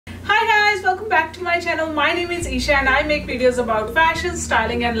welcome back to my channel. My name is Isha and I make videos about fashion,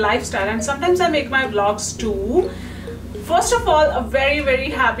 styling and lifestyle, and sometimes I make my vlogs too. First of all, a very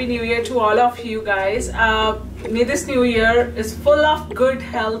happy new year to all of you guys. May this new year is full of good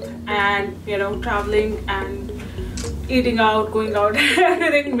health and traveling and eating out, going out,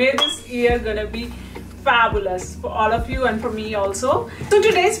 everything. May this year gonna be fabulous for all of you and for me also. So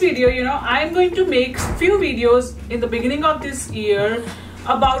today's video, I'm going to make few videos in the beginning of this year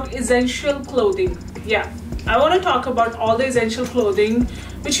about essential clothing. Yeah, I want to talk about all the essential clothing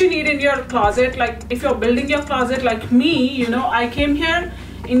which you need in your closet. Like if you're building your closet like me, I came here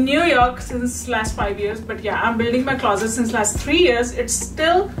in New York since last 5 years, but yeah, I'm building my closet since last 3 years. It's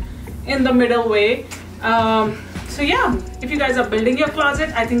still in the middle way. So yeah, if you guys are building your closet,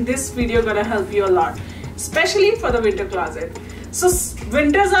 I think this video gonna help you a lot, especially for the winter closet. So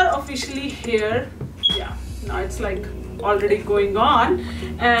winters are officially here. Yeah, now it's like already going on,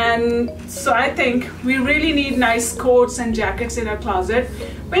 and so I think we really need nice coats and jackets in our closet.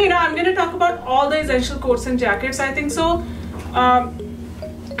 But I'm going to talk about all the essential coats and jackets, I think so,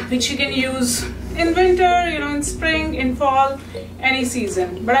 which you can use in winter, in spring, in fall, any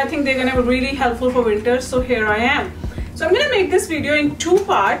season. But I think they're going to be really helpful for winter, so here I am. So I'm going to make this video in two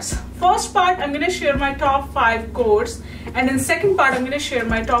parts. First part, I'm going to share my top 5 coats, and in second part, I'm going to share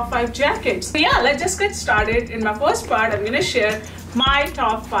my top 5 jackets. So yeah, let's just get started. In my first part, I'm going to share my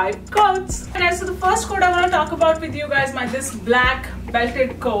top 5 coats. And so the first coat I want to talk about with you guys, this black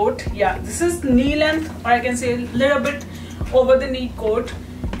belted coat. Yeah, this is knee length, or I can say a little bit over the knee coat.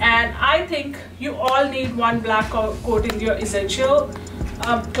 And I think you all need one black coat in your essential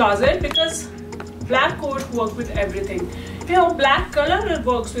closet, because black coat works with everything. Black color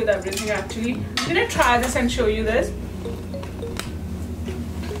works with everything actually. I'm gonna try this and show you this.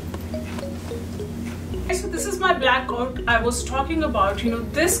 So this is my black coat I was talking about.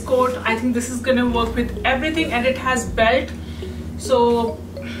 This coat, I think this is gonna work with everything, and it has belt. So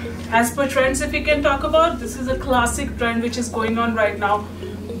as per trends, if we can talk about, this is a classic trend which is going on right now.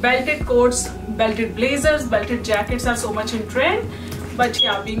 Belted coats, belted blazers, belted jackets are so much in trend. But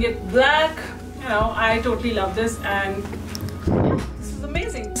yeah, being it black, I totally love this, and this is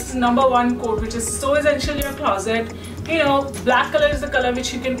amazing. This is #1 coat which is so essential in your closet. Black color is the color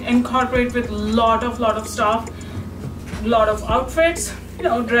which you can incorporate with lot of stuff, lot of outfits,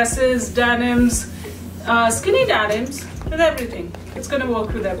 dresses, denims, skinny denims, with everything. It's gonna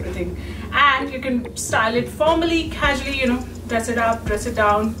work with everything, and you can style it formally, casually, dress it up, dress it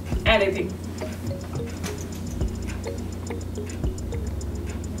down, anything.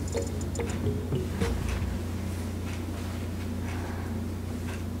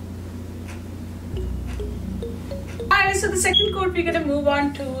 So the second coat, we're gonna move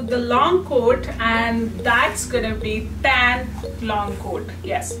on to the long coat, and that's gonna be tan long coat.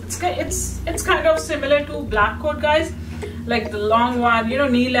 Yes, it's kind of similar to black coat, guys, like the long one,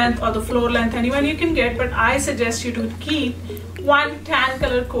 knee length or the floor length, anyone you can get. But I suggest you to keep one tan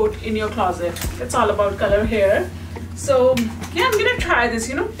color coat in your closet. It's all about color here. So yeah, I'm gonna try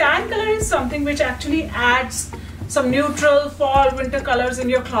this. Tan color is something which actually adds some neutral fall winter colors in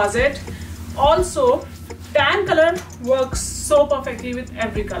your closet. Also, tan color works so perfectly with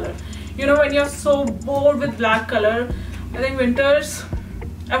every color. When you're so bored with black color, I think winters,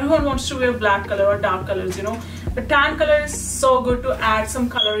 everyone wants to wear black color or dark colors, but tan color is so good to add some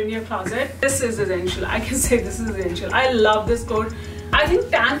color in your closet. This is essential. I can say this is essential. I love this coat. I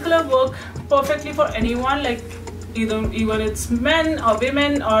think tan color work perfectly for anyone, like even it's men or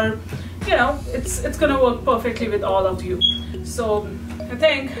women, or it's gonna work perfectly with all of you. So I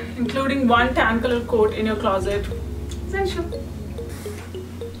think including one tan color coat in your closet, essential.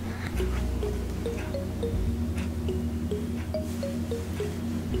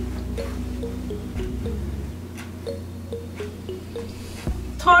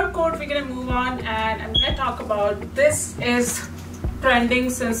 Third coat we're gonna move on, and I'm gonna talk about, this is trending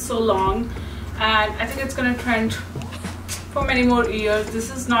since so long, and I think it's gonna trend for many more years.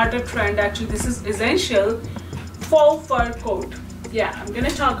 This is not a trend actually, this is essential. Faux fur coat. Yeah, I'm gonna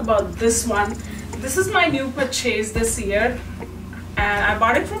talk about this one. This is my new purchase this year, and I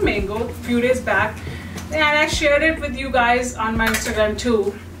bought it from Mango a few days back, and I shared it with you guys on my Instagram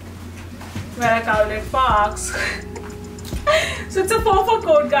too, where I called it Fox. So it's a faux fur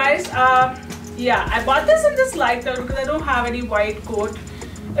coat, guys. Yeah, I bought this in this light color because I don't have any white coat.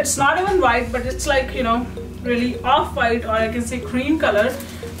 It's not even white, but it's like, really off-white, or I can say cream color,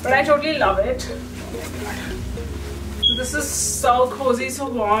 but I totally love it. Oh my God. This is so cozy, so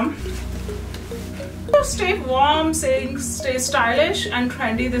warm. To stay warm, stay stylish and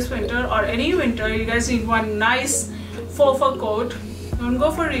trendy this winter, or any winter, you guys need one nice faux fur coat. Don't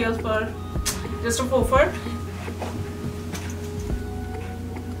go for real fur. just a faux fur.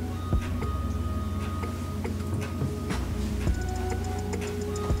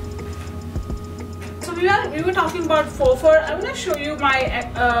 So we were talking about faux fur. I'm gonna show you my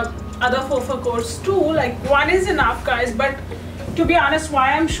other faux fur coats too. Like one is enough, guys, but to be honest,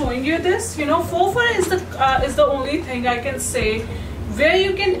 why I'm showing you this, you know, faux fur is the only thing I can say where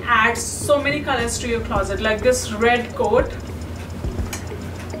you can add so many colors to your closet. Like this red coat,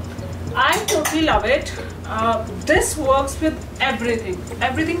 I totally love it. This works with everything.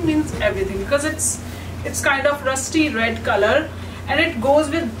 Everything means everything, because it's kind of rusty red color, and it goes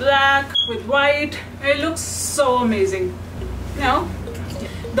with black, with white. It looks so amazing. You know,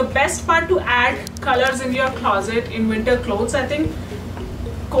 the best part to add colors in your closet in winter clothes, I think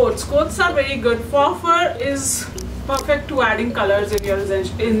coats are very good. Faux fur is perfect to adding colors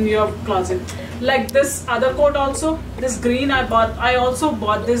in your closet. Like this other coat also, this green I also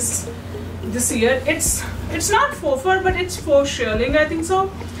bought this year. It's not faux fur, but it's faux shearling, I think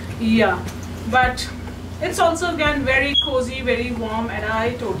so. Yeah, but it's also again very cozy, very warm, and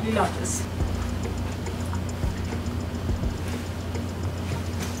I totally love this.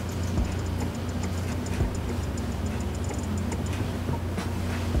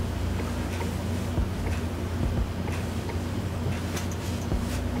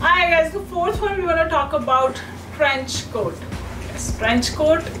 Alright guys, the fourth one we want to talk about trench coat. Yes, trench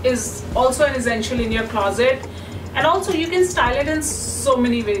coat is also an essential in your closet, and also you can style it in so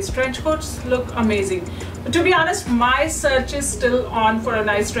many ways. Trench coats look amazing. But to be honest, my search is still on for a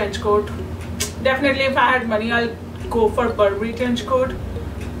nice trench coat. Definitely if I had money, I'll go for Burberry trench coat,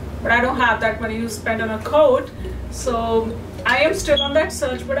 but I don't have that money to spend on a coat, so I am still on that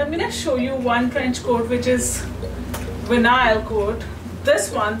search. But I'm gonna show you one trench coat which is vinyl coat.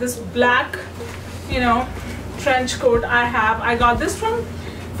 This one, this black, you know, trench coat I got this from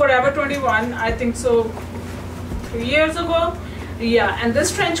Forever 21, I think so, 3 years ago. Yeah, and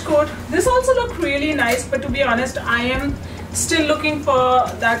this trench coat, this also looked really nice, but to be honest, I am still looking for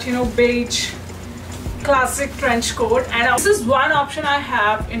that, you know, beige classic trench coat, and this is one option I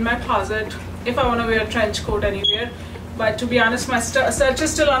have in my closet if I want to wear a trench coat anywhere. But to be honest, my search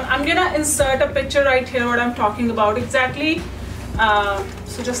is still on. I'm gonna insert a picture right here what I'm talking about exactly.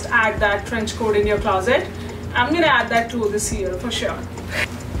 So just add that trench coat in your closet. I'm gonna add that too this year for sure.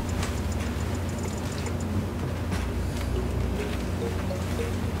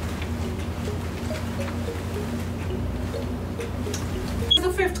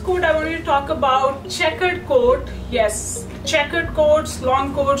 The fifth coat I want you to talk about, checkered coat. Yes, checkered coats,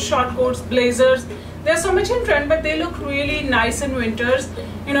 long coats, short coats, blazers. They're so much in trend, but they look really nice in winters.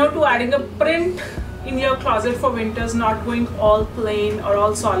 You know, to adding a print in your closet for winters, not going all plain or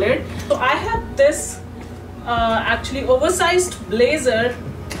all solid. So I have this actually oversized blazer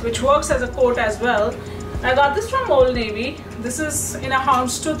which works as a coat as well. I got this from Old Navy. This is in a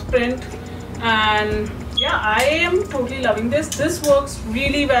houndstooth print, and yeah, I am totally loving this. This works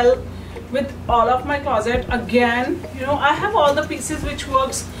really well with all of my closet. Again, you know, I have all the pieces which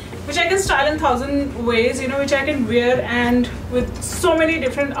I can style in 1,000 ways, you know, which I can wear and with so many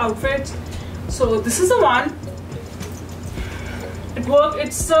different outfits. So this is the one.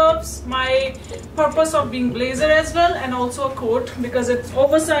 It serves my purpose of being blazer as well, and also a coat, because it's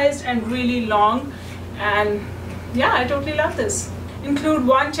oversized and really long. And yeah, I totally love this. Include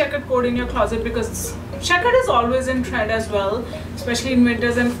one checkered coat in your closet, because checkered is always in trend as well, especially in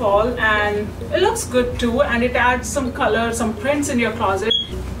winters and fall, and it looks good too, and it adds some color, some prints in your closet.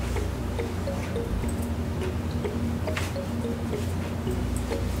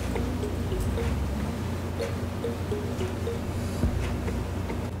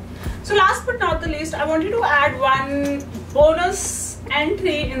 So last but not the least, I want you to add one bonus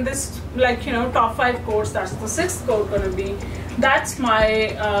entry in this, like, you know, top 5 coats. That's the 6th coat gonna be. That's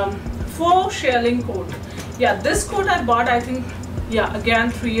my faux shearling coat. Yeah, this coat I bought, I think, yeah,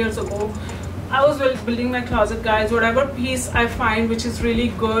 again 3 years ago. I was building my closet, guys. Whatever piece I find which is really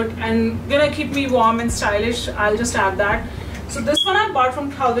good and gonna keep me warm and stylish, I'll just add that. So this one I bought from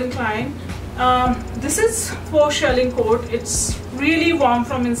Calvin Klein. This is faux shearling coat. It's really warm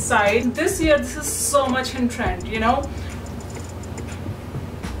from inside. This year this is so much in trend, you know.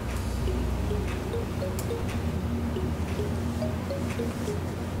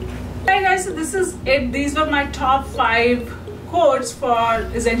 Alright guys, so this is it. These were my top 5 coats for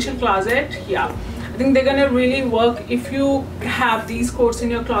essential closet. Yeah, I think they're gonna really work. If you have these coats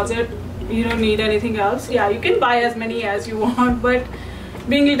in your closet, you don't need anything else. Yeah, you can buy as many as you want, but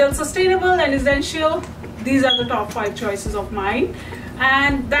being a little sustainable and essential, these are the top 5 choices of mine.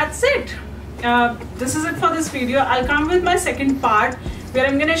 And that's it. This is it for this video. I'll come with my second part where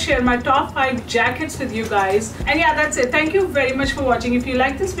I'm gonna share my top 5 jackets with you guys. And yeah, that's it. Thank you very much for watching. If you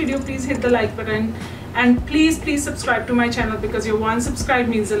like this video, please hit the like button, and please subscribe to my channel, because your one subscribe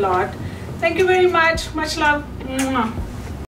means a lot. Thank you very much. Much love. Mwah.